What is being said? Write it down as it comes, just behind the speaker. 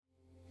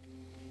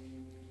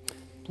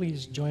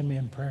please join me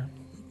in prayer.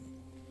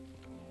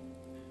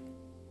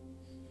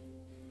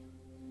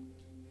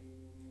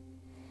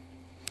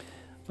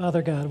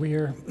 Father God, we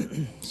are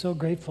so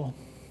grateful.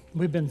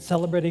 We've been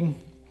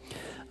celebrating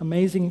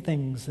amazing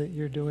things that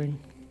you're doing.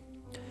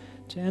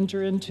 To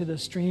enter into the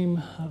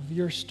stream of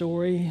your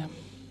story,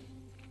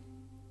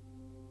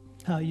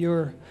 how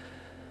your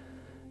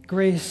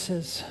grace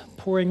is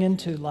pouring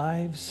into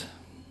lives,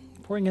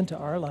 pouring into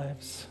our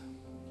lives.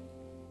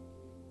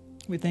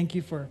 We thank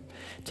you for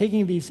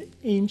taking these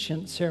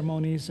ancient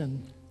ceremonies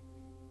and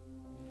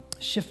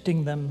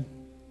shifting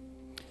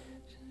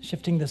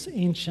this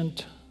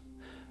ancient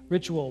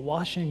ritual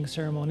washing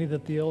ceremony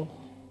that the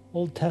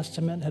Old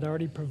Testament had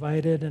already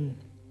provided and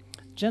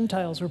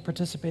Gentiles were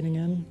participating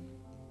in,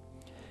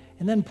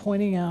 and then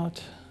pointing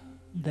out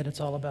that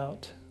it's all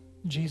about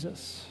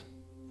Jesus,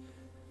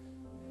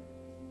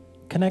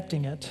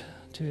 connecting it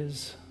to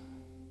his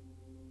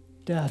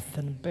death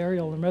and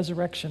burial and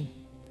resurrection.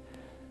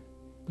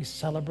 We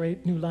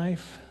celebrate new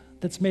life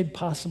that's made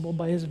possible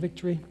by his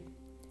victory.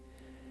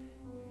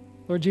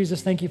 Lord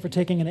Jesus, thank you for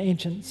taking an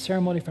ancient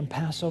ceremony from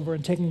Passover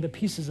and taking the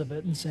pieces of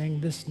it and saying,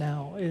 this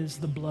now is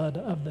the blood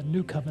of the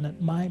new covenant,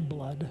 my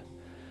blood,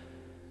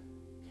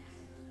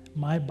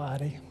 my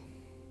body.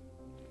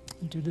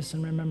 Do this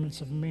in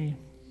remembrance of me.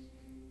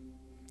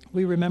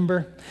 We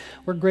remember,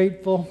 we're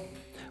grateful,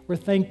 we're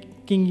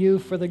thanking you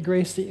for the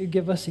grace that you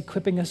give us,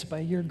 equipping us by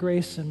your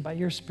grace and by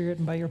your Spirit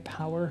and by your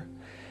power.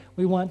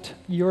 We want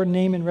your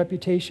name and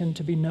reputation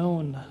to be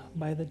known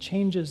by the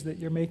changes that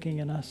you're making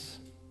in us.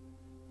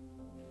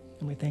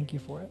 And we thank you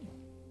for it.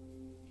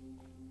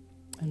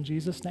 In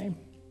Jesus' name,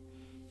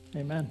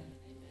 amen.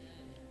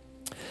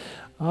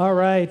 All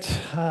right,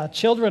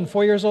 children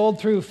 4 years old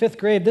through 5th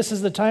grade, this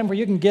is the time where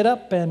you can get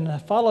up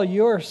and follow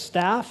your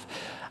staff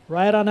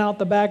right on out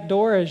the back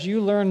door as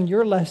you learn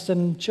your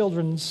lesson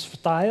children's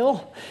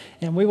style,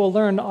 and we will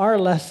learn our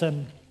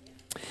lesson.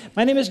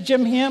 My name is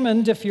Jim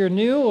Hammond. If you're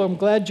new, I'm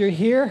glad you're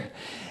here.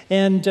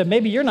 And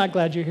maybe you're not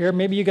glad you're here.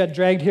 Maybe you got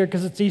dragged here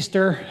because it's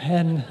Easter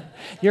and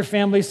your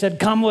family said,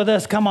 come with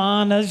us, come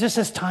on. It's just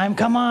this time,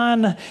 come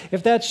on.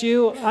 If that's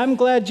you, I'm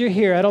glad you're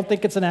here. I don't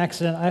think it's an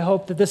accident. I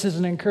hope that this is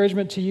an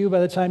encouragement to you by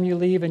the time you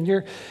leave and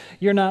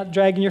you're not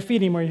dragging your feet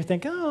anymore. You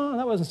think, oh,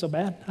 that wasn't so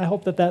bad. I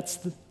hope that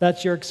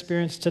that's your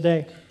experience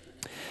today.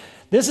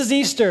 This is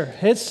Easter.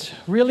 It's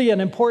really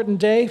an important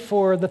day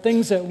for the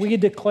things that we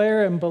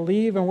declare and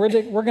believe, and we're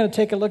going to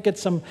take a look at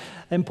some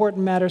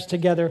important matters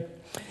together.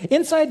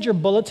 Inside your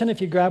bulletin,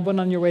 if you grab one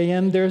on your way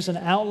in, there's an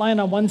outline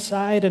on one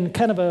side and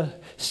kind of a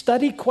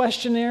study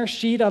questionnaire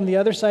sheet on the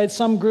other side.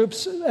 Some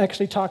groups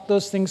actually talk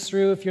those things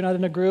through. If you're not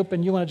in a group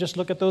and you want to just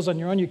look at those on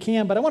your own, you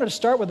can. But I wanted to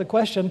start with a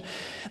question.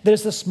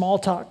 There's the small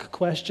talk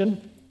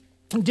question.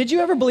 Did you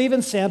ever believe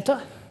in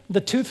Santa,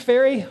 the Tooth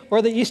Fairy,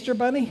 or the Easter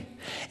Bunny?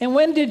 And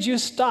when did you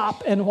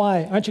stop and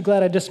why? Aren't you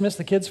glad I dismissed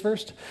the kids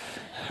first?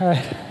 All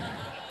right.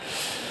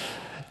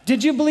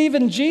 Did you believe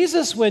in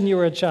Jesus when you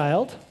were a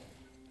child?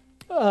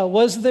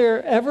 Was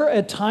there ever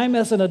a time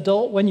as an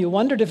adult when you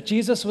wondered if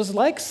Jesus was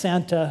like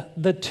Santa,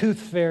 the Tooth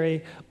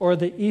Fairy, or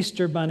the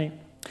Easter Bunny?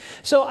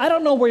 So I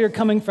don't know where you're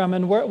coming from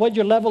and what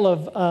your level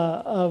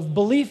of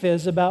belief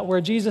is about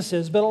where Jesus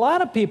is, but a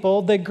lot of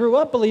people, they grew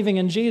up believing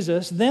in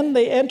Jesus, then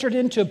they entered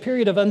into a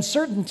period of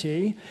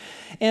uncertainty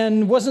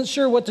and wasn't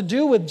sure what to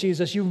do with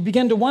Jesus. You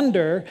begin to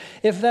wonder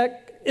if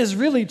that is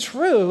really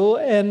true,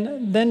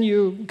 and then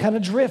you kind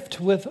of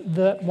drift with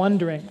the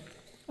wondering.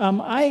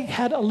 I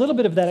had a little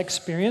bit of that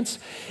experience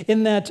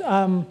in that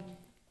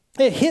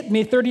it hit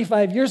me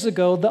 35 years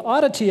ago. The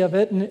oddity of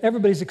it, and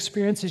everybody's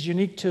experience is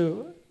unique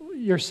to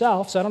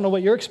yourself, so I don't know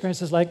what your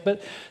experience is like,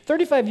 but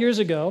 35 years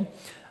ago,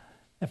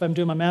 if I'm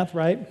doing my math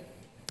right,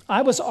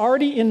 I was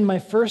already in my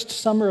first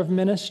summer of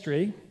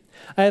ministry.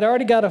 I had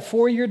already got a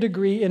 4-year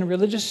degree in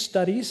religious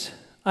studies.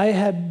 I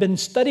had been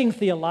studying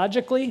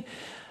theologically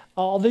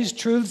all these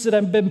truths that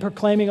I've been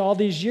proclaiming all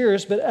these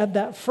years, but at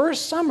that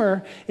first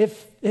summer, it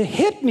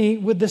hit me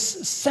with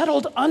this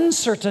settled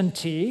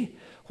uncertainty.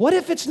 What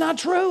if it's not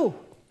true?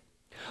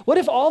 What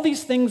if all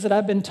these things that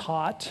I've been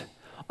taught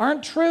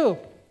aren't true?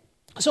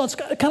 So it's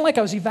kind of like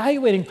I was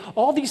evaluating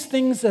all these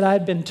things that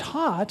I'd been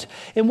taught,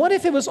 and what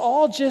if it was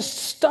all just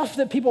stuff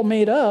that people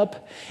made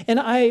up, and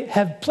I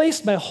have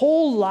placed my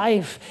whole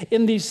life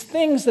in these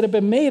things that have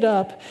been made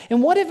up,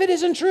 and what if it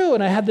isn't true?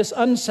 And I had this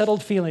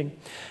unsettled feeling.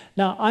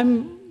 Now,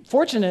 I'm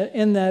fortunate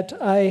in that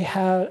I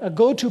had a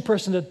go-to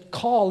person to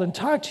call and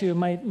talk to.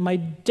 My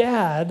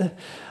dad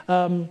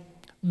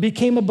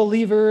became a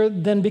believer,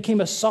 then became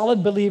a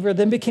solid believer,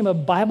 then became a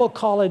Bible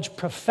college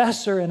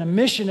professor and a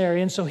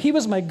missionary. And so he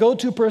was my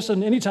go-to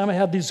person anytime I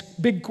had these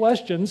big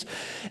questions,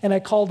 and I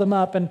called him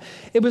up. And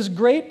it was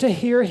great to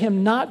hear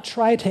him not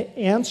try to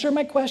answer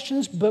my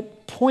questions,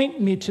 but point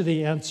me to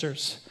the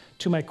answers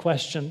to my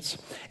questions.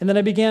 And then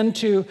I began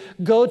to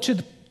go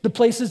to the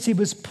places he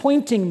was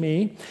pointing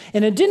me,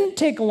 and it didn't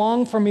take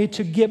long for me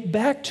to get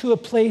back to a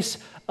place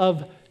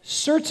of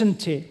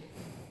certainty.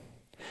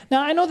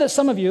 Now, I know that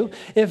some of you,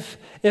 if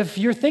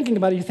you're thinking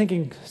about it, you're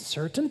thinking,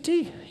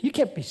 certainty? You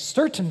can't be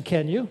certain,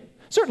 can you?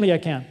 Certainly I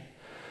can.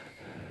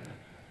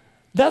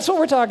 That's what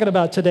we're talking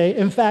about today.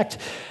 In fact,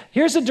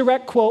 here's a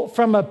direct quote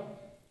from a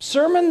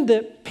sermon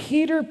that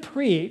Peter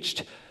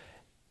preached.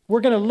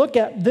 We're going to look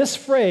at this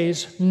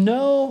phrase,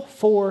 know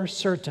for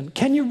certain.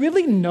 Can you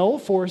really know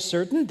for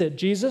certain that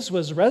Jesus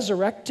was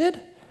resurrected?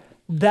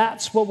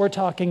 That's what we're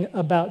talking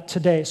about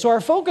today. So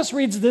our focus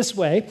reads this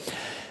way: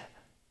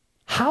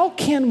 how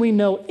can we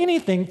know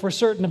anything for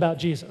certain about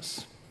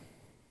Jesus?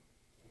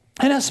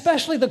 And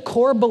especially the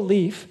core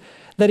belief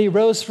that he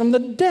rose from the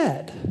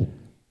dead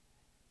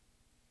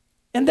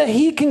and that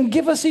he can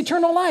give us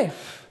eternal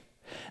life.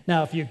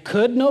 Now, if you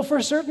could know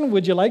for certain,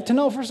 would you like to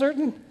know for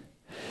certain?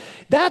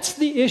 That's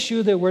the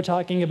issue that we're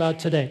talking about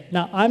today.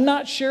 Now, I'm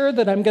not sure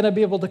that I'm going to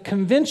be able to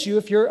convince you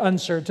if you're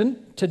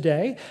uncertain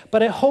today,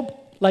 but I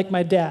hope, like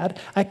my dad,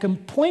 I can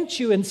point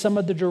you in some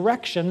of the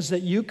directions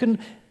that you can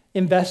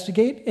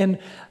investigate and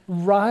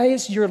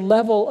rise your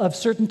level of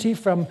certainty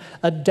from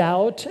a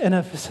doubt and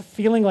a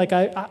feeling like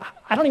I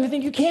don't even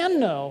think you can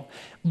know,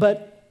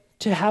 but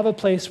to have a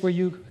place where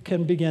you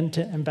can begin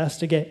to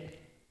investigate.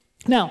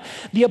 Now,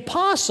 the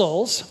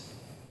apostles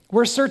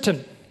were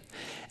certain.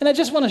 And I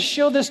just want to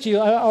show this to you.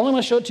 I only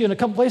want to show it to you in a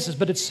couple places,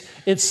 but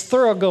it's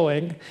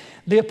thoroughgoing.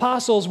 The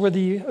apostles were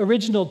the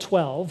original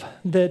 12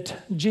 that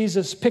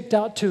Jesus picked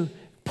out to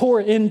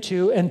pour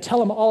into and tell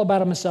them all about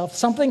himself.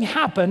 Something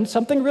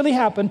really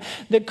happened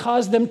that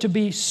caused them to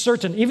be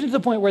certain, even to the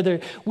point where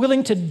they're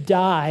willing to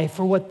die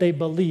for what they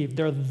believe.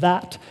 They're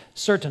that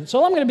certain.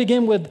 So I'm going to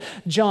begin with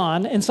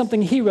John and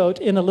something he wrote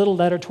in a little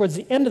letter towards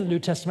the end of the New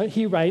Testament.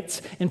 He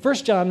writes in 1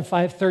 John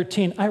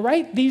 5:13, I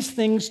write these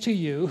things to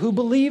you who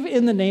believe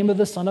in the name of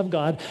the Son of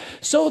God,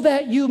 so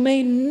that you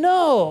may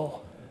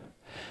know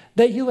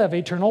that you have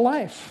eternal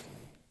life.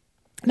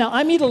 Now,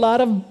 I meet a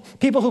lot of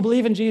people who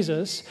believe in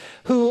Jesus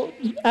who,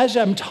 as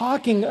I'm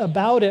talking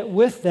about it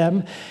with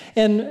them,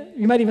 and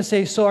you might even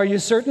say, so are you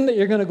certain that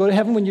you're going to go to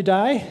heaven when you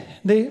die?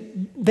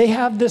 They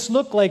have this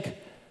look like,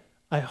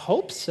 I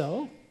hope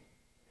so.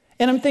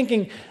 And I'm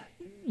thinking,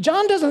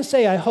 John doesn't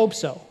say, I hope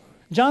so.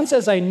 John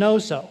says, I know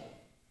so,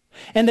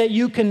 and that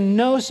you can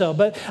know so.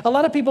 But a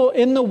lot of people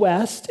in the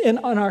West,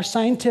 on our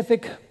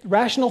scientific,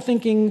 rational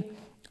thinking,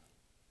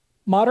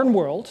 modern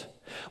world,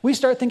 we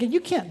start thinking,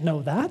 you can't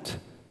know that.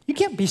 You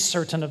can't be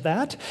certain of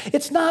that.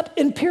 It's not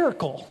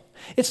empirical.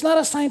 It's not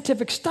a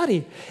scientific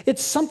study.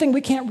 It's something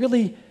we can't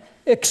really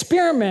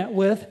experiment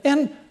with.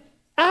 And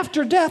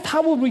after death,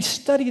 how will we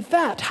study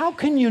that? How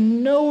can you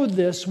know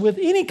this with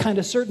any kind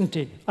of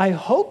certainty? I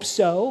hope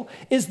so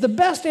is the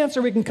best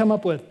answer we can come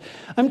up with.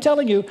 I'm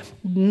telling you,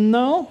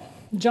 no,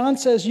 John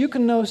says you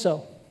can know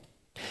so.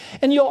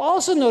 And you'll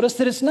also notice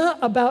that it's not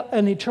about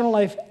an eternal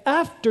life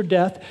after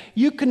death.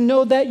 You can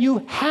know that you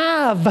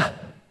have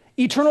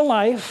eternal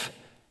life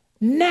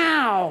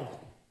now.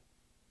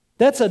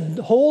 That's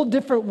a whole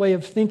different way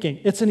of thinking.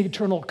 It's an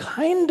eternal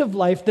kind of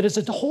life that is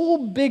a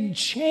whole big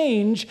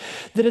change,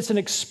 that it's an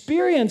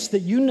experience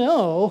that you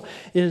know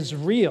is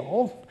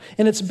real,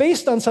 and it's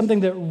based on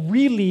something that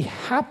really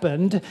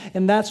happened,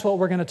 and that's what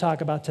we're going to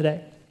talk about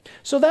today.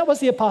 So that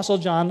was the Apostle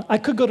John. I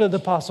could go to the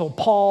Apostle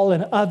Paul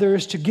and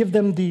others to give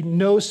them the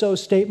no-so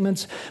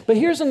statements, but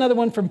here's another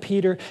one from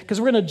Peter, because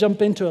we're going to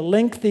jump into a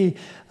lengthy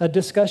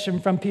discussion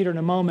from Peter in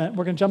a moment.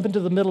 We're going to jump into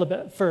the middle of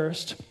it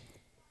first.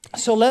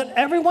 So let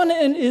everyone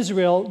in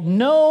Israel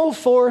know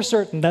for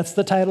certain. That's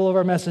the title of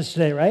our message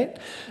today, right?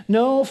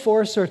 Know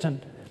for certain.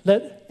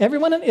 Let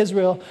everyone in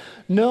Israel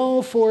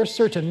know for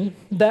certain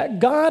that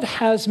God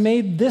has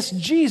made this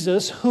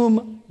Jesus,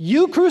 whom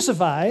you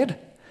crucified,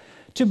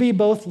 to be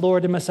both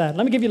Lord and Messiah.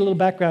 Let me give you a little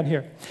background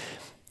here.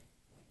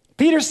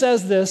 Peter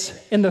says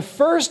this in the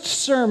first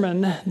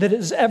sermon that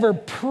is ever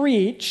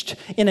preached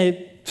in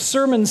a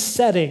sermon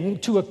setting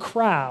to a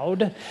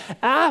crowd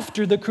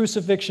after the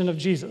crucifixion of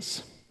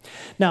Jesus.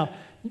 Now,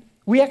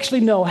 we actually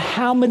know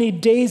how many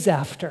days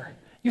after.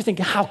 You're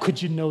thinking, how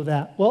could you know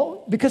that?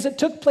 Well, because it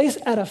took place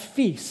at a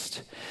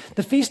feast,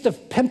 the Feast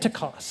of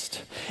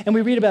Pentecost. And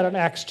we read about it in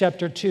Acts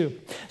chapter 2.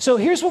 So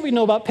here's what we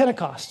know about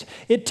Pentecost.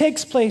 It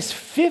takes place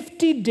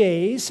 50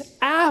 days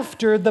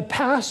after the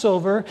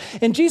Passover,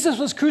 and Jesus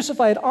was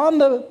crucified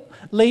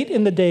late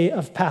in the day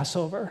of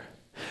Passover.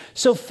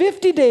 So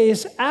 50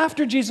 days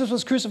after Jesus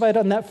was crucified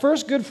on that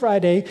first Good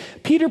Friday,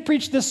 Peter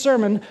preached this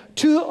sermon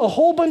to a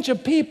whole bunch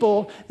of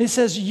people. He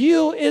says,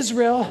 you,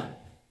 Israel,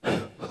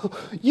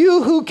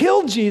 you who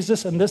killed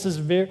Jesus, and this is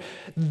very,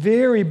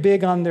 very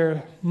big on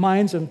their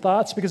minds and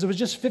thoughts because it was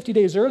just 50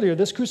 days earlier,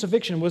 this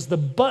crucifixion was the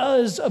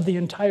buzz of the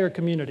entire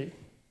community,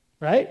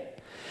 right?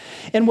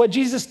 And what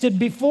Jesus did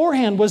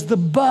beforehand was the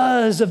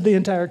buzz of the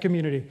entire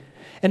community.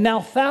 And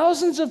now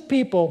thousands of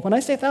people, when I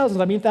say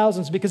thousands, I mean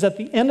thousands, because at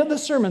the end of the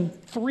sermon,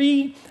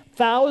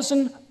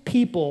 3,000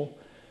 people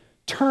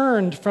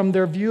turned from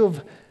their view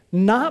of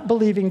not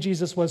believing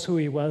Jesus was who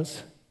he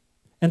was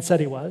and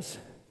said he was,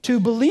 to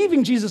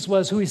believing Jesus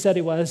was who he said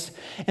he was,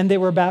 and they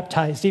were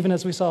baptized. Even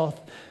as we saw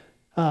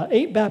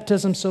 8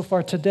 baptisms so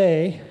far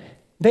today,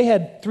 they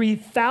had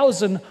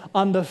 3,000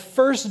 on the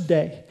first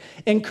day.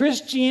 And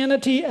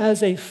Christianity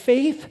as a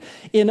faith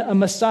in a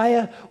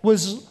Messiah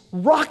was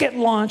rocket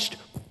launched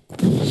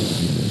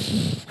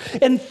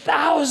And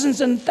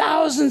thousands and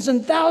thousands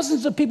and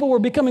thousands of people were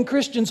becoming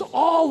Christians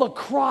all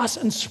across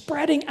and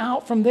spreading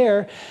out from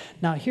there.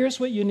 Now, here's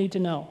what you need to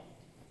know.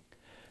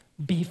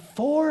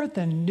 Before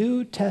the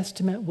New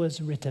Testament was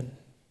written,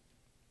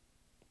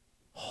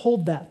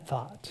 hold that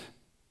thought.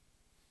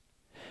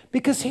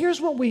 Because here's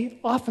what we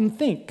often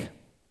think.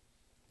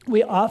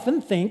 We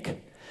often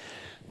think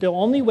the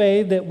only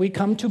way that we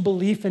come to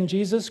belief in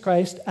Jesus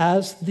Christ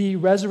as the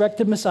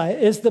resurrected Messiah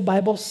is the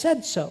Bible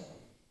said so.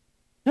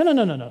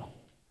 No.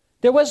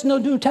 There was no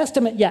New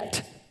Testament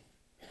yet.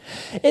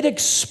 It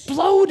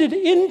exploded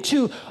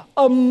into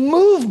a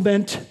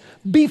movement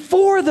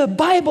before the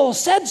Bible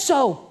said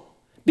so,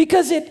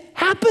 because it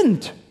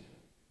happened.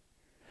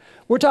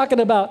 We're talking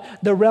about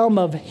the realm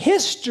of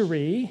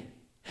history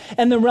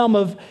and the realm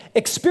of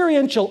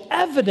experiential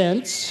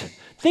evidence,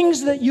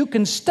 things that you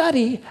can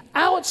study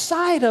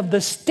outside of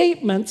the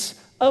statements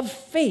of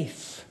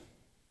faith.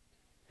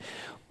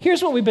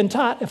 Here's what we've been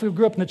taught if we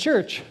grew up in the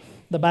church.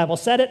 The Bible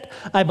said it,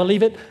 I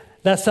believe it,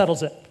 that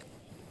settles it.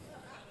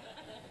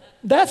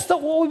 That's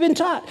what we've been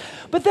taught.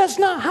 But that's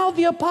not how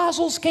the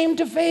apostles came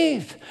to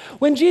faith.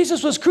 When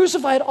Jesus was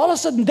crucified, all of a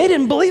sudden they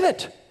didn't believe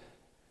it.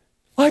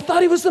 I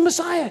thought he was the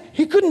Messiah.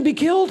 He couldn't be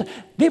killed.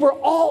 They were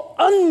all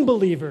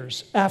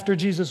unbelievers after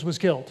Jesus was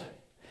killed.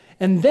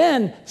 And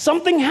then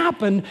something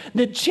happened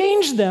that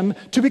changed them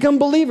to become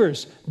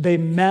believers. They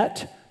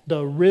met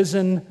the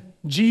risen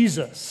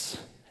Jesus.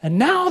 And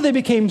now they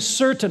became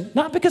certain,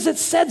 not because it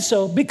said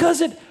so,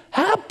 because it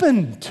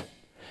happened.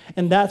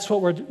 And that's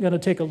what we're going to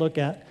take a look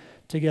at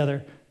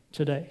together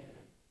today.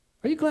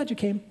 Are you glad you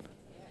came?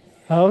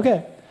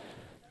 Okay.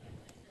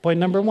 Point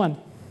number 1.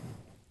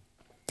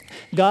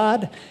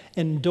 God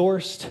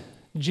endorsed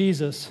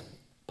Jesus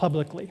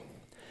publicly.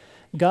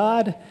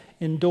 God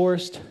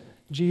endorsed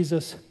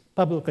Jesus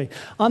publicly.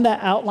 On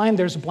that outline,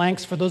 there's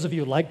blanks for those of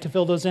you who like to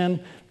fill those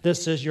in.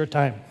 This is your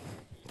time.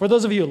 For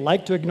those of you who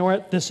like to ignore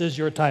it, this is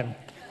your time.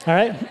 All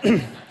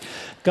right?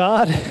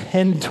 God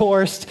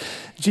endorsed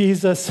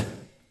Jesus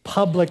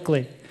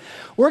publicly.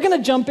 We're going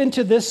to jump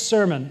into this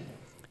sermon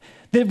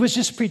that was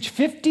just preached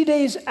 50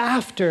 days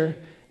after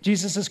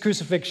Jesus'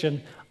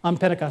 crucifixion on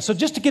Pentecost. So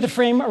just to get a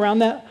frame around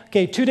that,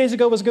 okay, 2 days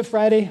ago was Good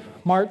Friday,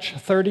 March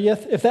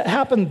 30th. If that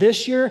happened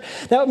this year,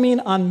 that would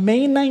mean on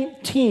May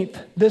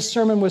 19th, this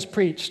sermon was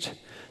preached.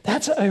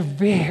 That's a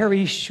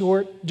very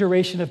short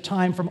duration of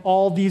time from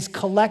all these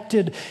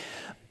collected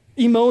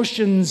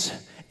emotions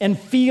and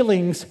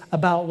feelings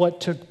about what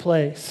took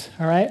place,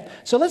 all right?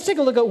 So let's take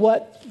a look at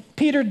what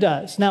Peter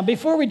does. Now,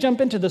 before we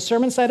jump into the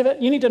sermon side of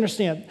it, you need to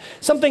understand,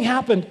 something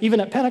happened even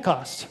at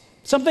Pentecost.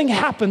 Something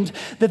happened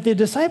that the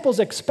disciples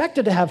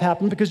expected to have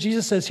happen because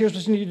Jesus says, here's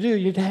what you need to do.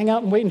 You need to hang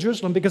out and wait in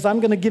Jerusalem because I'm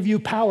going to give you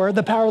power,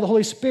 the power of the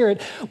Holy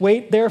Spirit.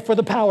 Wait there for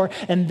the power,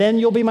 and then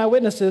you'll be my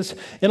witnesses.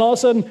 And all of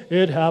a sudden,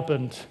 it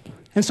happened.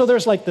 And so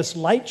there's like this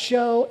light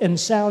show and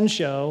sound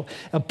show,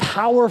 a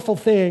powerful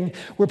thing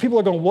where people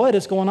are going, what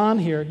is going on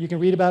here? You can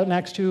read about it in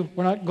Acts 2.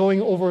 We're not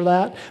going over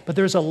that. But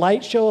there's a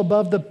light show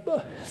above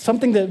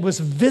something that was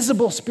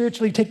visible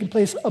spiritually taking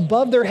place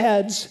above their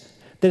heads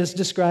that is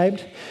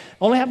described.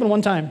 Only happened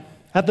one time.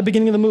 At the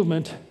beginning of the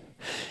movement.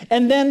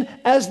 And then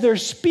as they're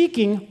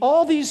speaking,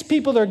 all these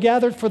people that are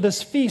gathered for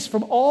this feast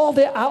from all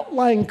the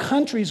outlying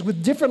countries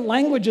with different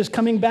languages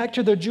coming back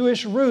to their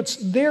Jewish roots,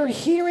 they're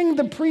hearing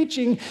the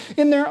preaching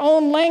in their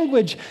own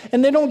language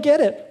and they don't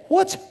get it.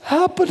 What's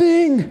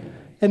happening?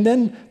 And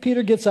then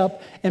Peter gets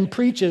up and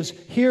preaches,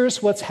 here's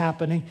what's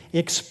happening. He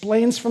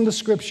explains from the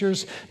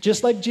scriptures,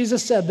 just like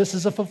Jesus said, this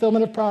is a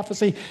fulfillment of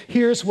prophecy.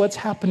 Here's what's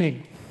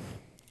happening.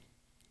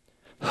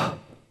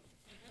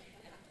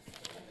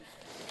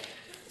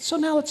 So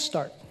now let's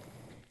start.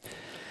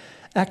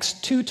 Acts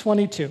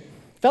 2:22.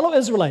 Fellow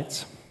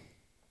Israelites,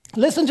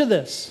 listen to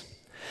this.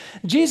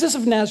 Jesus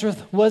of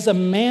Nazareth was a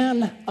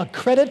man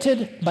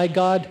accredited by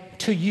God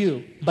to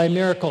you by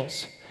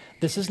miracles.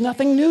 This is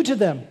nothing new to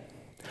them.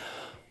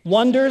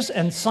 Wonders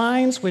and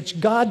signs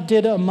which God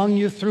did among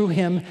you through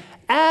him,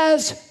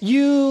 as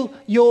you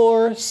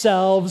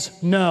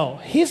yourselves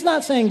know. He's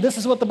not saying this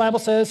is what the Bible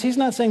says. He's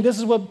not saying this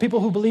is what people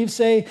who believe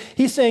say.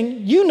 He's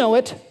saying you know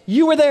it.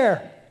 You were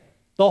there.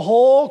 The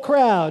whole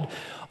crowd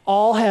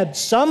all had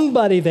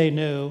somebody they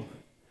knew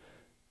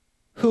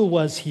who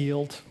was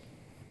healed.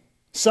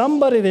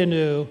 Somebody they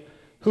knew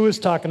who was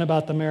talking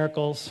about the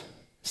miracles.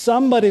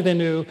 Somebody they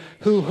knew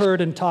who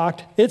heard and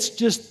talked. It's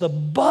just the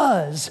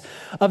buzz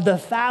of the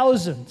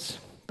thousands.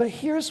 But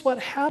here's what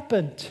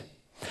happened.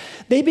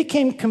 They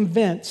became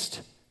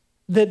convinced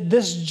that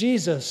this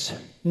Jesus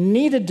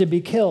needed to be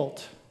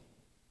killed.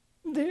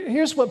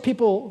 Here's what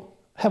people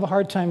have a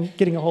hard time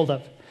getting a hold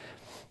of.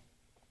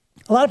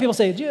 A lot of people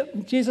say,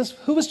 Jesus,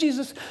 who was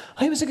Jesus?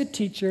 Oh, he was a good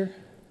teacher.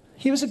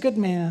 He was a good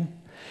man.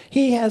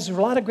 He has a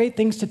lot of great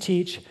things to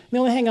teach. They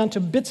only hang on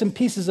to bits and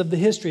pieces of the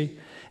history.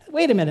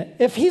 Wait a minute.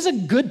 If he's a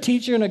good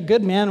teacher and a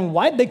good man,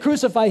 why'd they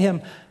crucify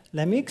him?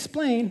 Let me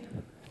explain.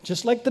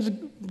 Just like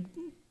the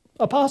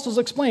apostles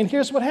explained,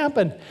 here's what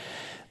happened.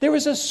 There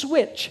was a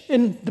switch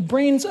in the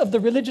brains of the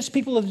religious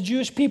people, of the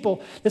Jewish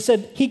people, that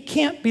said, he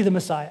can't be the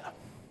Messiah.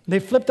 They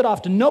flipped it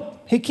off to,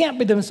 nope, he can't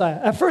be the Messiah.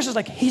 At first, it's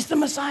like, he's the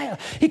Messiah.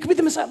 He could be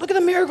the Messiah. Look at the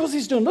miracles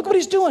he's doing. Look what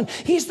he's doing.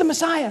 He's the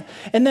Messiah.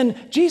 And then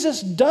Jesus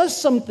does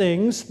some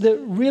things that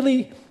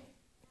really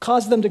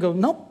cause them to go,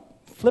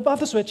 nope, flip off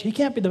the switch. He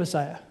can't be the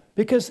Messiah.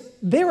 Because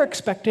they were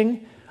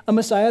expecting a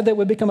Messiah that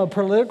would become a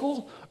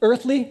political,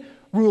 earthly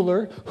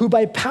ruler who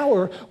by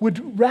power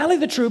would rally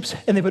the troops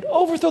and they would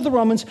overthrow the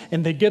Romans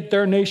and they'd get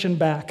their nation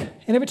back.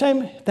 And every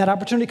time that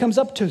opportunity comes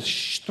up to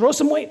throw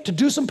some weight, to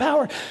do some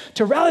power,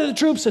 to rally the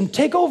troops and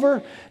take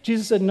over,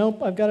 Jesus said,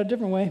 nope, I've got a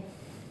different way.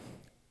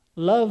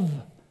 Love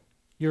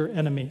your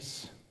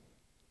enemies.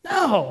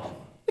 No,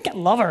 we can't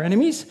love our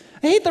enemies.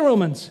 I hate the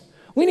Romans.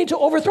 We need to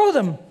overthrow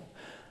them.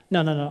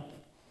 No.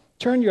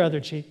 Turn your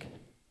other cheek.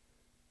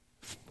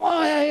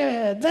 Oh,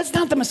 yeah. That's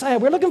not the Messiah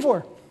we're looking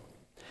for.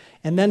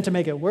 And then to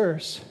make it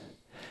worse,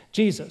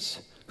 Jesus,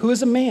 who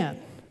is a man,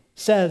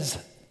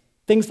 says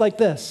things like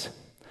this: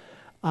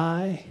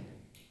 I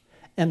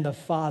and the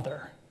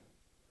Father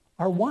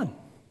are one.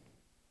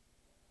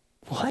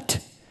 What?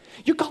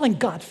 You're calling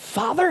God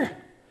Father?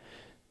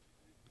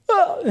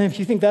 And if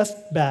you think that's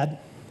bad,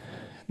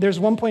 there's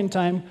one point in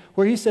time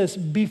where he says,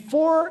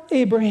 before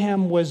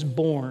Abraham was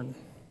born,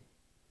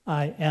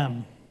 I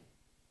am.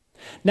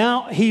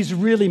 Now he's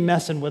really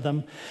messing with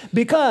them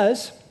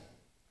because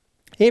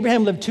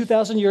Abraham lived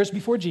 2,000 years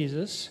before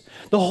Jesus.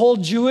 The whole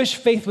Jewish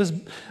faith was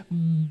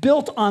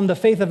built on the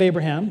faith of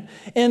Abraham,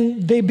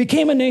 and they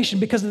became a nation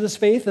because of this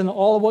faith and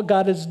all of what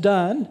God has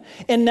done.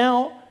 And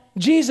now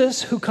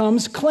Jesus, who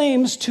comes,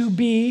 claims to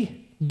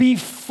be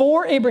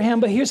before Abraham,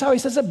 but here's how he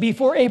says it: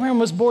 before Abraham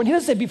was born. He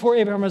doesn't say before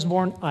Abraham was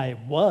born, I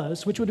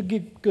was, which would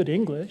give good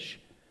English.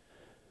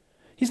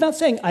 He's not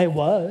saying I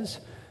was,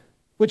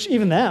 which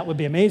even that would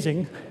be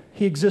amazing.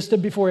 He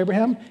existed before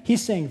Abraham.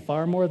 He's saying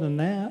far more than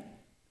that.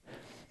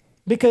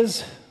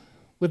 Because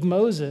with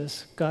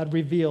Moses, God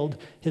revealed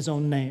his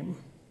own name.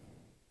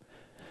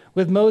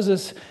 With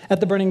Moses at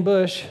the burning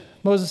bush,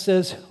 Moses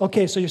says,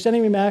 okay, so you're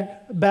sending me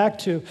back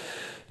to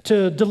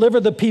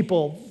deliver the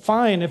people.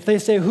 Fine, if they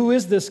say, who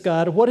is this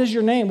God? What is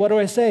your name? What do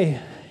I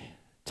say?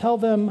 Tell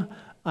them,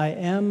 I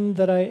am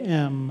that I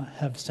am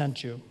have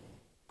sent you.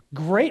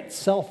 Great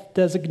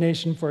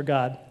self-designation for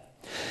God.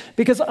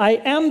 Because I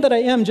am that I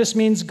am just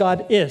means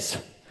God is.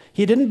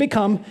 He didn't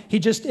become, he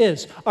just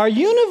is. Our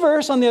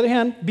universe, on the other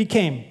hand,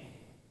 became.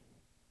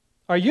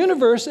 Our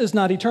universe is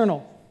not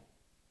eternal.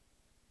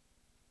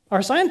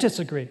 Our scientists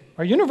agree.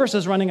 Our universe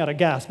is running out of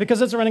gas.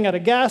 Because it's running out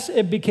of gas,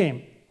 it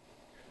became.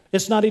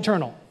 It's not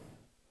eternal.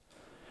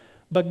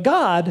 But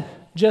God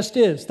just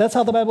is. That's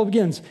how the Bible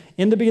begins.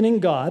 In the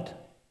beginning, God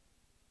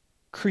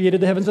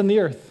created the heavens and the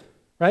earth.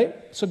 Right?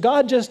 So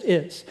God just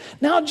is.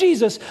 Now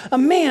Jesus, a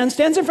man,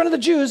 stands in front of the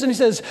Jews and he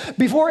says,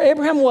 before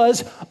Abraham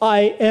was,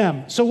 I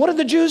am. So what did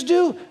the Jews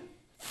do?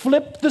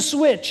 Flip the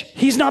switch.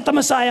 He's not the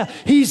Messiah.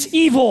 He's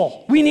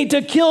evil. We need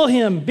to kill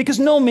him because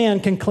no man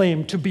can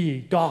claim to be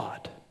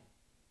God.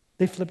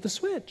 They flip the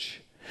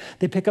switch.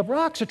 They pick up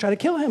rocks to try to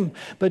kill him.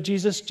 But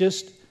Jesus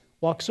just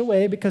walks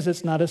away because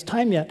it's not his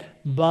time yet.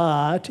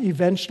 But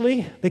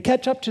eventually they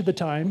catch up to the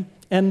time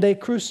and they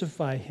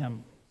crucify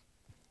him.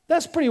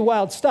 That's pretty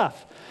wild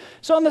stuff.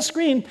 So on the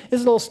screen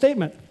is a little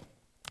statement.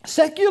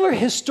 Secular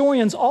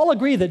historians all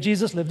agree that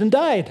Jesus lived and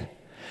died.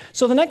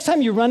 So the next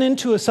time you run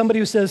into somebody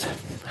who says,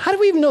 how do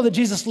we even know that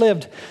Jesus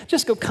lived?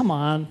 Just go, come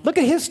on, look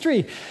at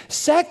history.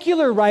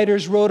 Secular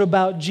writers wrote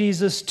about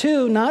Jesus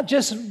too, not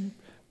just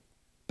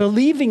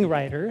believing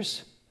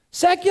writers.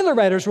 Secular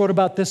writers wrote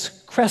about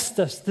this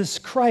Christus, this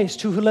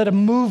Christ who led a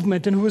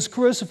movement and who was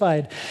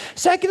crucified.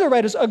 Secular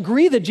writers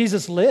agree that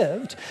Jesus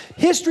lived.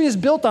 History is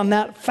built on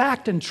that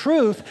fact and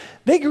truth.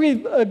 They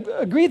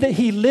agree that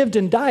he lived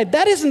and died.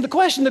 That isn't the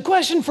question. The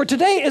question for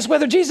today is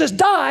whether Jesus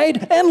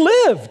died and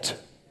lived.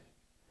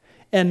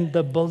 And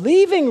the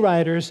believing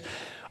writers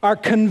are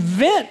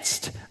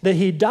convinced that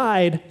he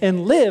died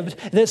and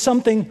lived, that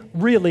something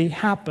really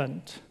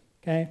happened.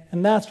 Okay?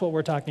 And that's what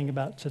we're talking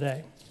about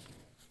today.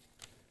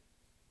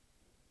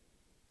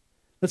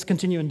 Let's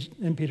continue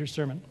in Peter's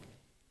sermon.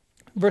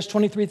 Verse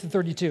 23 to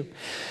 32.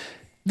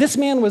 This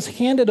man was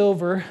handed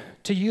over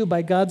to you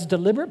by God's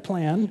deliberate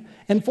plan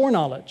and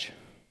foreknowledge.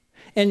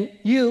 And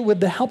you, with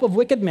the help of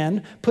wicked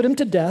men, put him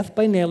to death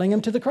by nailing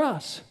him to the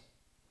cross.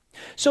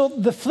 So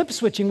the flip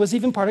switching was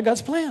even part of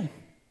God's plan.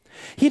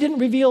 He didn't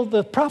reveal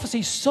the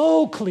prophecy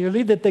so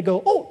clearly that they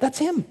go, oh, that's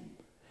him.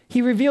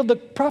 He revealed the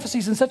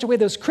prophecies in such a way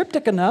that was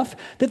cryptic enough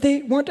that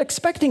they weren't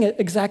expecting it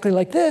exactly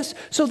like this,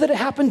 so that it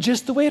happened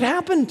just the way it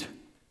happened,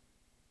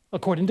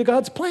 according to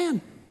God's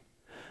plan.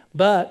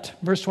 But,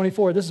 verse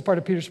 24, this is part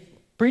of Peter's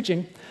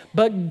preaching,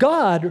 but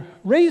God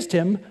raised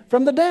him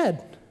from the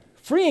dead,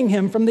 freeing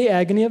him from the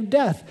agony of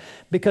death,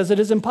 because it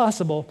is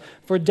impossible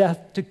for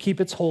death to keep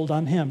its hold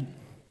on him.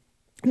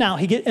 Now,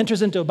 he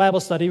enters into a Bible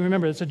study.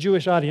 Remember, it's a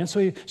Jewish audience, so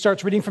he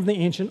starts reading from the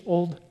ancient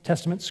Old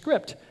Testament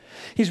script.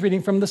 He's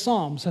reading from the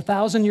Psalms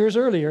 1,000 years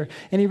earlier,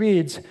 and he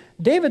reads,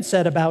 David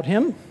said about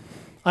him,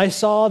 I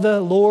saw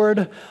the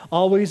Lord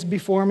always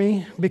before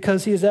me.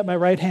 Because he is at my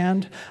right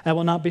hand, I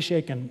will not be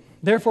shaken.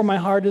 Therefore my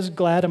heart is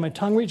glad and my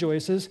tongue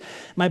rejoices.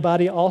 My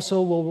body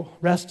also will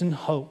rest in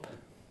hope.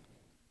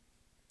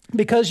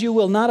 Because you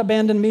will not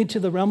abandon me to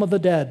the realm of the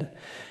dead.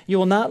 You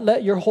will not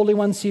let your Holy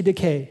One see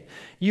decay.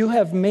 You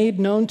have made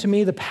known to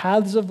me the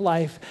paths of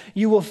life.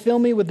 You will fill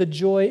me with the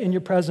joy in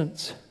your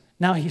presence.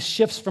 Now he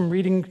shifts from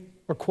reading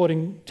or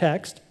quoting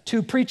text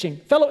to preaching.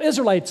 Fellow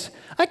Israelites,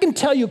 I can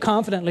tell you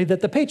confidently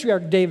that the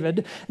patriarch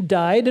David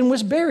died and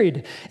was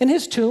buried, and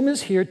his tomb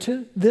is here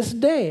to this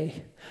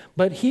day.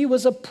 But he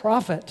was a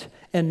prophet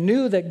and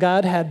knew that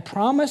God had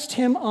promised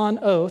him on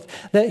oath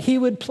that he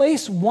would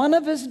place one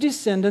of his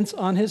descendants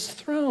on his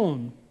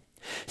throne.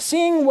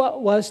 Seeing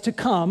what was to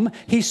come,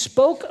 he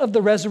spoke of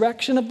the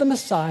resurrection of the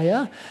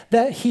Messiah,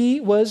 that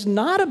he was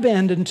not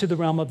abandoned to the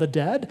realm of the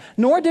dead,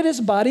 nor did his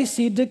body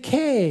see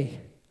decay.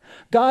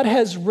 God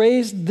has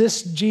raised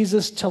this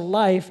Jesus to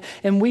life,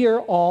 and we are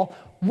all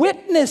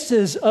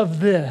witnesses of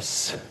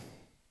this.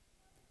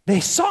 They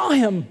saw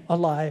him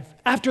alive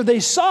after they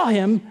saw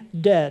him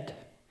dead.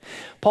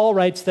 Paul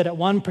writes that at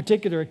one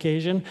particular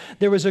occasion,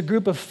 there was a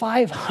group of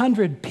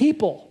 500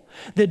 people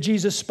that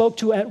Jesus spoke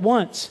to at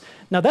once.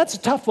 Now, that's a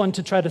tough one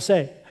to try to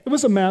say. It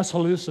was a mass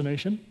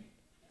hallucination.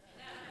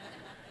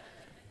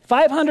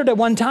 500 at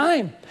one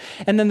time.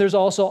 And then there's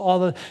also all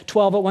the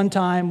 12 at one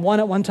time, 1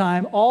 at one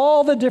time,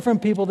 all the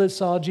different people that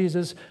saw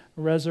Jesus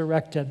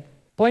resurrected.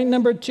 Point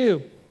number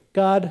 2,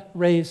 God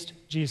raised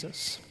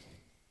Jesus.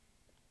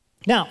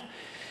 Now,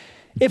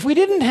 if we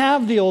didn't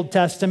have the Old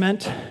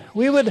Testament,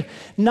 we would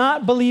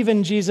not believe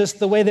in Jesus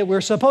the way that we're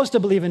supposed to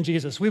believe in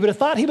Jesus. We would have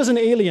thought he was an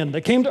alien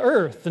that came to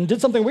earth and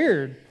did something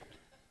weird,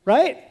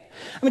 right?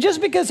 I mean,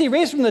 just because he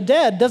raised from the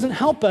dead doesn't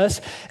help us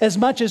as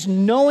much as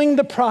knowing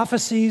the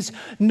prophecies,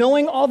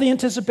 knowing all the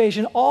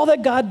anticipation, all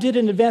that God did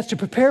in advance to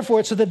prepare for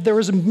it so that there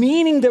was a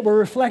meaning that we're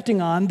reflecting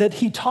on, that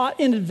he taught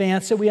in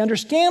advance, that we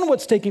understand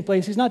what's taking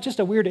place. He's not just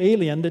a weird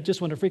alien that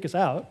just wanted to freak us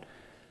out,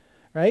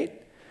 right?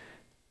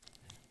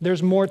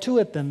 There's more to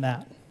it than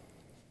that.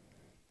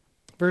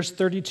 Verse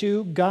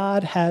 32,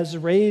 God has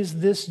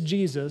raised this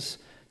Jesus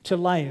to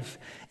life,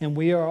 and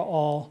we are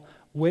all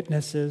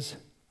witnesses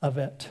of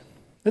it.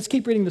 Let's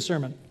keep reading the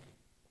sermon.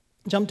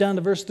 Jump down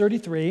to verse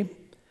 33.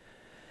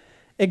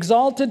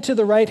 Exalted to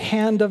the right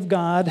hand of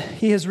God,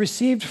 he has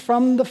received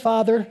from the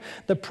Father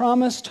the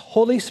promised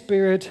Holy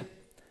Spirit.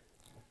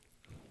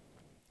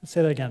 Let's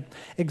say that again.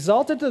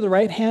 Exalted to the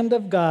right hand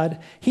of God,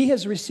 he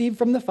has received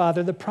from the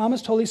Father the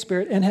promised Holy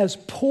Spirit and has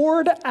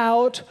poured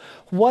out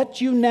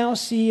what you now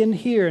see and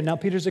hear. Now,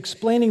 Peter's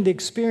explaining the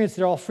experience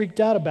they're all freaked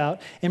out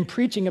about and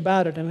preaching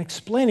about it and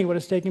explaining what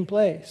is taking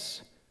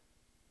place.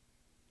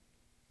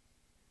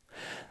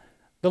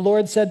 The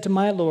Lord said to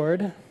my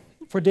Lord,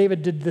 for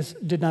David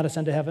did not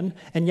ascend to heaven,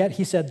 and yet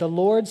he said, the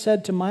Lord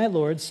said to my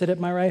Lord, sit at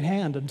my right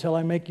hand until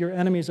I make your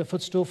enemies a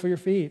footstool for your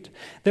feet.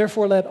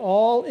 Therefore, let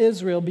all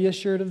Israel be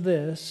assured of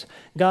this.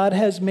 God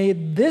has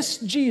made this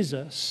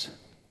Jesus,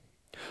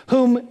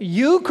 whom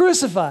you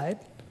crucified.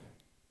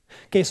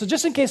 Okay, so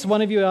just in case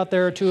one of you out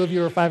there, or 2 of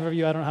you, or 5 of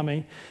you, I don't know how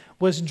many,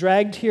 was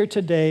dragged here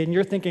today, and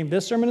you're thinking,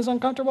 this sermon is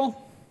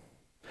uncomfortable?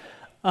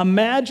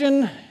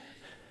 Imagine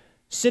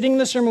sitting in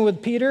the sermon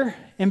with Peter,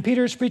 and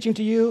Peter's preaching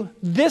to you,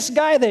 this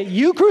guy that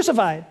you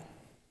crucified.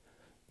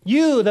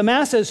 You, the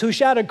masses who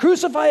shouted,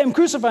 crucify him,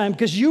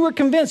 because you were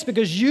convinced,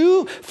 because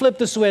you flipped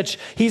the switch.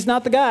 He's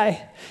not the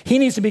guy. He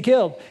needs to be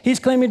killed. He's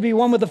claiming to be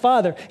one with the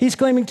Father. He's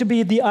claiming to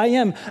be the I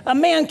am. A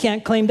man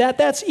can't claim that.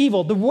 That's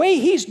evil. The way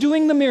he's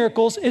doing the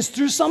miracles is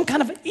through some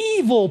kind of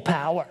evil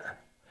power.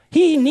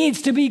 He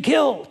needs to be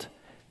killed.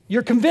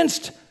 You're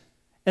convinced.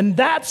 And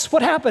that's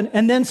what happened.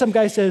 And then some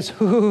guy says,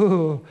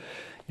 ooh,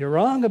 you're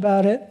wrong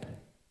about it.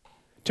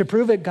 To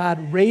prove it,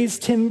 God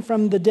raised him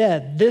from the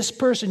dead. This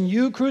person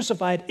you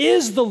crucified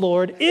is the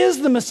Lord,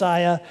 is the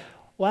Messiah.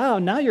 Wow,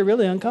 now you're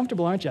really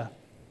uncomfortable, aren't you?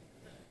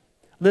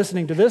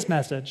 Listening to this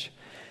message.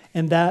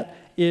 And that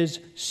is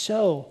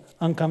so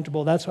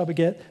uncomfortable. That's why we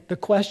get the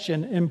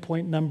question in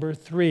point number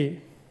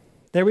 3.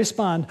 They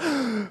respond,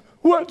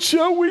 what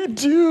shall we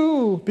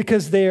do?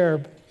 Because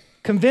they're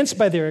convinced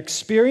by their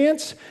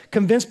experience,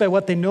 convinced by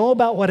what they know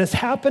about what has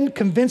happened,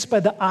 convinced by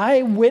the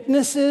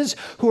eyewitnesses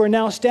who are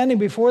now standing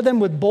before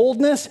them with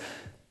boldness.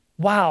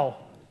 Wow,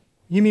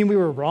 you mean we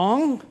were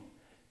wrong?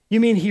 You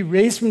mean he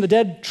raised from the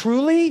dead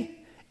truly?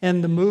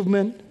 And the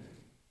movement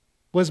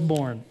was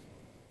born.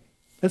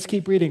 Let's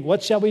keep reading.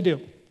 What shall we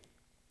do?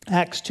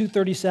 Acts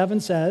 2:37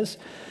 says,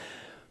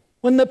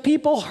 when the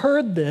people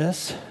heard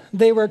this,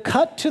 they were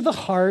cut to the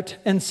heart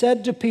and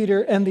said to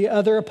Peter and the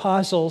other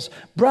apostles,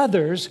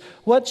 brothers,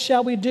 what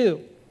shall we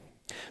do?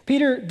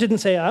 Peter didn't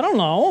say, I don't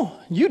know,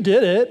 you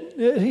did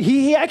it.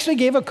 He actually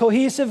gave a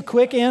cohesive,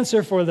 quick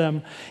answer for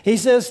them. He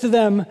says to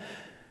them,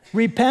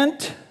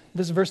 repent,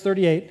 this is verse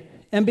 38,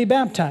 and be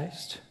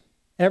baptized,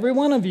 every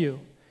one of you,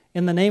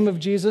 in the name of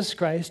Jesus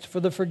Christ for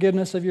the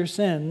forgiveness of your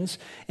sins,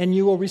 and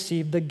you will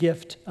receive the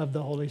gift of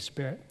the Holy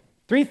Spirit.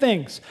 3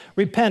 things.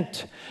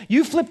 Repent.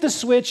 You flipped the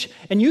switch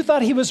and you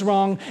thought he was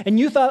wrong and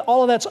you thought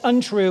all of that's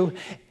untrue.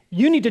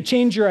 You need to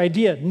change your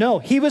idea. No,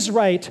 he was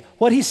right.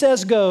 What he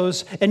says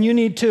goes, and you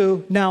need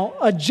to now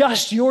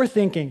adjust your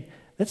thinking.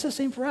 It's the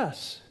same for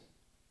us.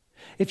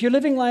 If you're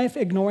living life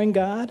ignoring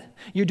God,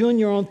 you're doing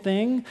your own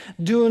thing,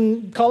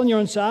 calling your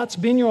own shots,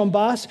 being your own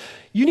boss,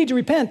 you need to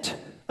repent.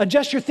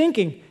 Adjust your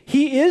thinking.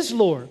 He is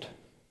Lord.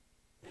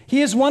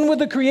 He is one with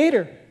the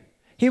Creator.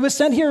 He was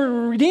sent here to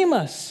redeem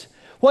us.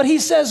 What he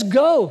says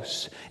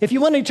goes. If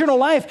you want eternal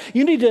life,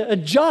 you need to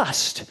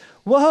adjust.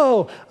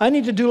 Whoa, I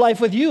need to do life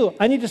with you.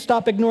 I need to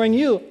stop ignoring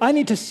you. I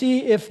need to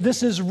see if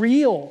this is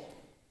real.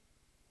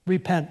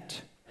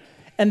 Repent.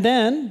 And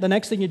then the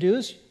next thing you do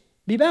is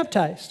be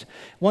baptized.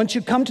 Once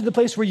you come to the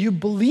place where you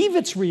believe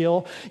it's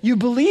real, you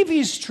believe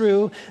he's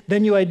true,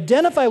 then you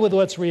identify with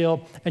what's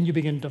real and you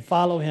begin to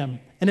follow him.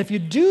 And if you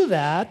do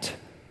that,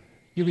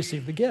 you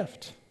receive the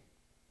gift.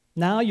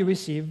 Now you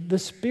receive the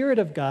Spirit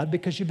of God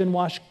because you've been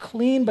washed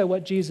clean by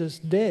what Jesus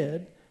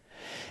did.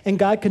 And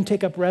God can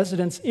take up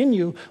residence in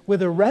you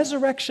with a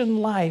resurrection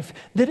life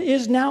that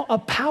is now a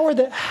power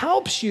that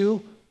helps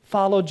you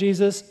follow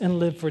Jesus and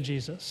live for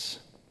Jesus.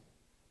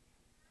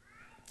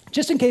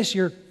 Just in case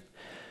you're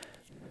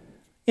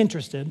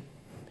interested,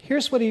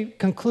 here's what he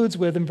concludes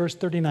with in verse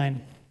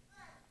 39.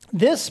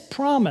 This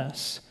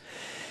promise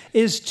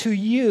is to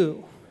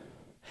you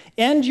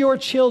and your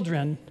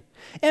children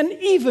and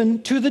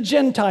even to the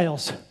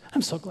Gentiles.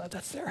 I'm so glad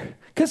that's there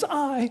because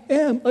I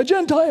am a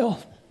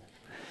Gentile.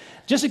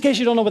 Just in case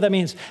you don't know what that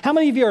means, how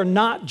many of you are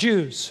not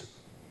Jews?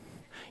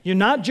 You're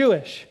not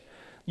Jewish.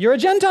 You're a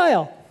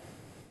Gentile.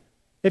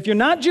 If you're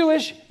not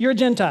Jewish, you're a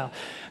Gentile.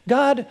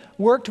 God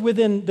worked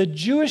within the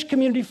Jewish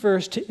community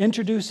first to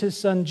introduce his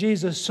son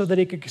Jesus so that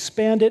he could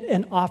expand it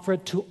and offer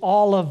it to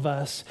all of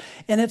us.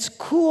 And it's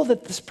cool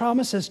that this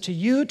promise is to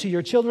you, to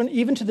your children,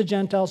 even to the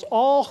Gentiles,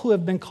 all who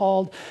have been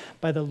called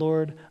by the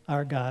Lord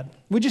our God.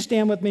 Would you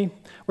stand with me?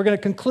 We're going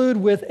to conclude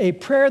with a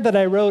prayer that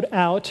I wrote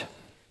out.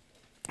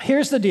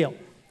 Here's the deal.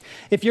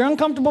 If you're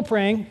uncomfortable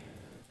praying,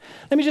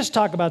 let me just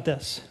talk about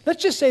this.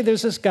 Let's just say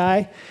there's this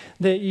guy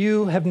that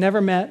you have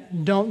never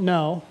met, don't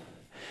know,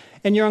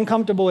 and you're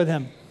uncomfortable with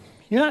him.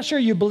 You're not sure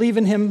you believe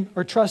in him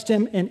or trust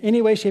him in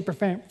any way, shape,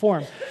 or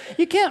form.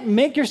 You can't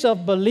make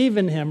yourself believe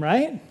in him,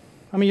 right?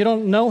 I mean, you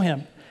don't know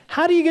him.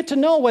 How do you get to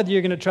know whether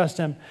you're going to trust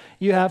him?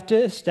 You have to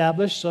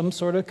establish some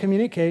sort of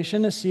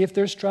communication to see if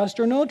there's trust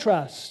or no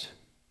trust.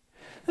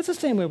 That's the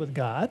same way with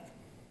God.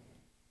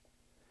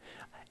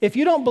 If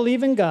you don't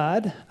believe in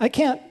God, I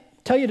can't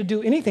tell you to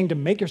do anything to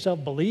make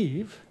yourself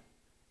believe,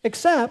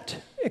 except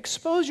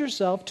expose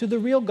yourself to the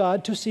real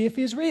God to see if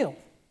he's real.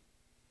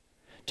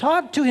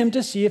 Talk to him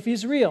to see if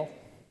he's real.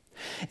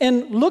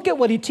 And look at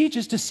what he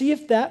teaches to see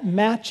if that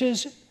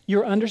matches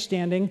your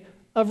understanding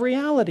of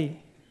reality.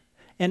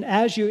 And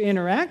as you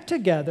interact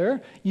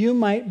together, you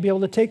might be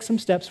able to take some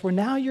steps where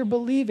now you're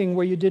believing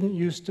where you didn't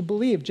used to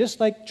believe, just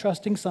like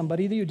trusting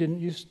somebody that you didn't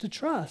used to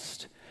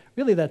trust.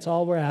 Really, that's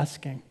all we're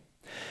asking.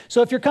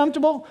 So if you're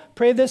comfortable,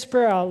 pray this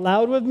prayer out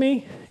loud with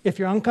me. If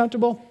you're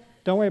uncomfortable,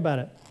 don't worry about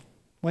it.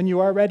 When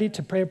you are ready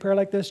to pray a prayer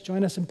like this,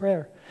 join us in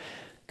prayer.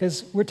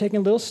 Because we're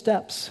taking little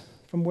steps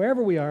from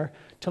wherever we are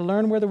to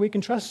learn whether we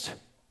can trust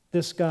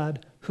this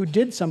God who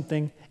did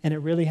something and it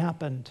really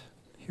happened.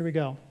 Here we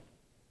go.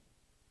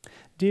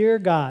 Dear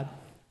God,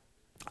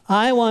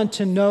 I want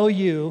to know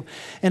you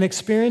and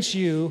experience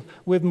you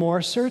with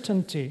more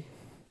certainty.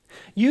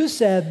 You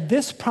said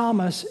this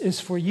promise is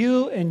for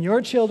you and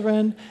your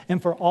children and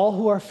for all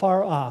who are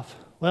far off.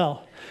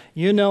 Well,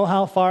 you know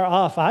how far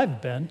off I've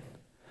been.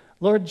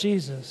 Lord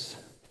Jesus,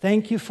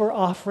 thank you for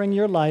offering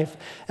your life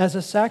as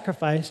a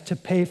sacrifice to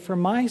pay for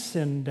my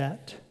sin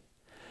debt.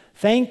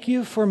 Thank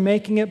you for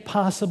making it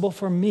possible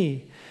for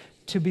me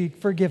to be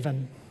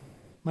forgiven.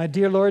 My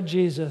dear Lord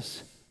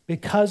Jesus,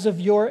 because of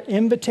your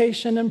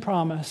invitation and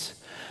promise,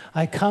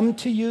 I come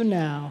to you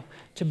now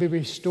to be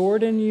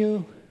restored in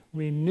you,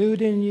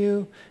 renewed in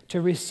you, to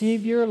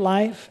receive your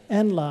life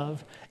and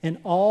love and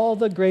all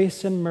the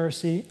grace and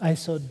mercy I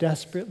so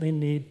desperately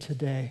need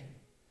today.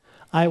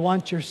 I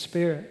want your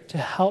Spirit to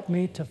help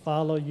me to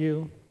follow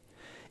you.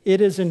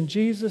 It is in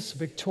Jesus'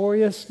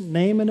 victorious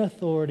name and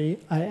authority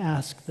I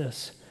ask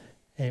this.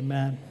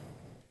 Amen.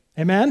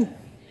 Amen?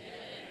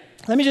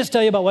 Let me just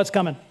tell you about what's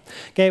coming.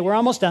 Okay, we're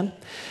almost done.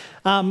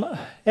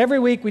 Every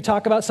week we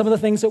talk about some of the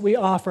things that we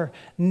offer.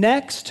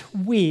 Next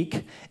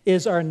week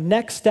is our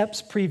Next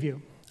Steps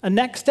preview. A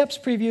Next Steps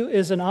preview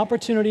is an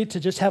opportunity to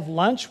just have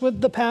lunch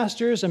with the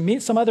pastors and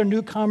meet some other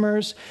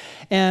newcomers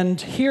and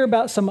hear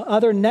about some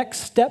other next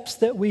steps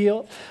that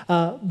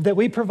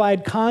we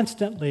provide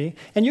constantly.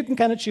 And you can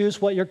kind of choose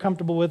what you're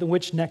comfortable with and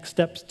which next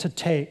steps to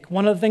take.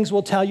 One of the things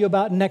we'll tell you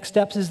about Next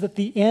Steps is that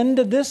the end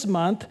of this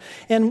month,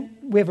 and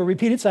we have a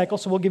repeated cycle,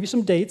 so we'll give you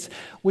some dates.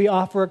 We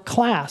offer a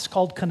class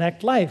called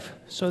Connect Life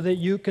so that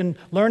you can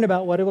learn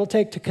about what it will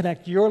take to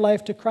connect your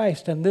life to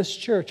Christ and this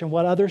church and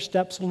what other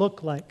steps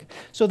look like.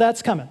 So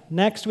that's coming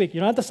next week. You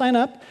don't have to sign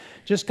up.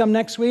 Just come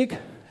next week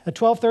at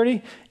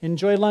 12:30.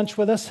 Enjoy lunch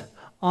with us,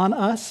 on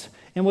us,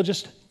 and we'll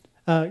just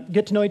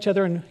get to know each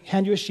other and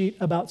hand you a sheet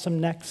about some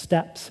next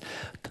steps.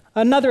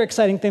 Another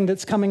exciting thing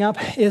that's coming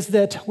up is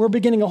that we're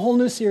beginning a whole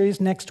new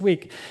series next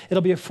week.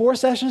 It'll be 4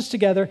 sessions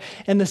together,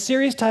 and the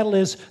series title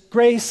is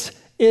Grace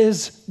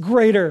is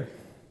Greater.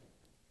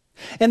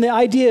 And the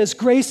idea is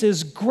grace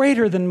is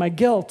greater than my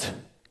guilt.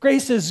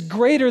 Grace is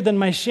greater than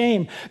my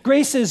shame.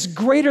 Grace is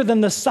greater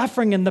than the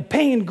suffering and the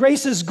pain.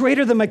 Grace is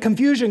greater than my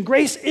confusion.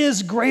 Grace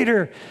is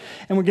greater.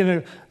 And we're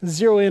going to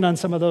zero in on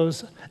some of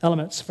those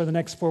elements for the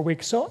next 4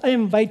 weeks. So I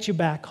invite you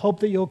back.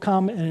 Hope that you'll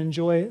come and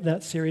enjoy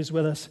that series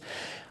with us.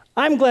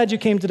 I'm glad you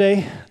came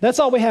today. That's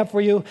all we have for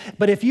you.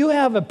 But if you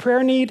have a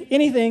prayer need,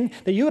 anything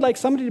that you would like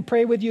somebody to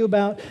pray with you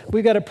about,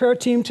 we've got a prayer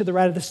team to the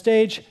right of the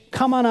stage.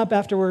 Come on up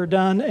after we're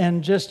done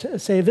and just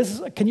say,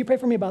 can you pray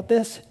for me about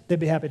this? They'd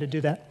be happy to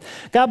do that.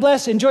 God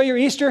bless. Enjoy your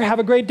Easter. Have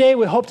a great day.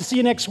 We hope to see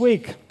you next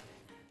week.